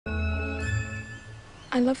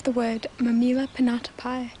I love the word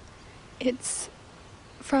Mamihlapinatapai. It's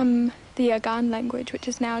from the Agan language, which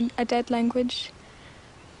is now a dead language,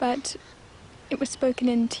 but it was spoken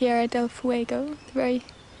in Tierra del Fuego, the very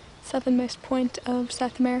southernmost point of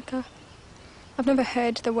South America. I've never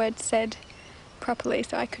heard the word said properly,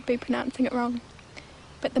 so I could be pronouncing it wrong.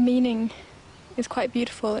 But the meaning is quite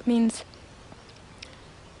beautiful. It means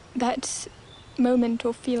that moment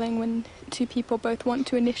or feeling when two people both want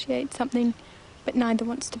to initiate something, but neither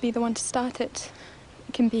wants to be the one to start it.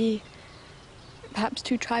 It can be perhaps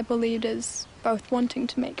two tribal leaders both wanting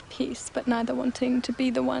to make peace, but neither wanting to be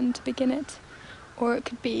the one to begin it. Or it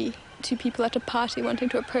could be two people at a party wanting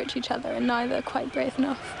to approach each other and neither quite brave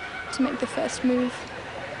enough to make the first move.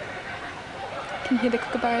 You can hear the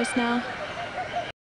kookaburras now.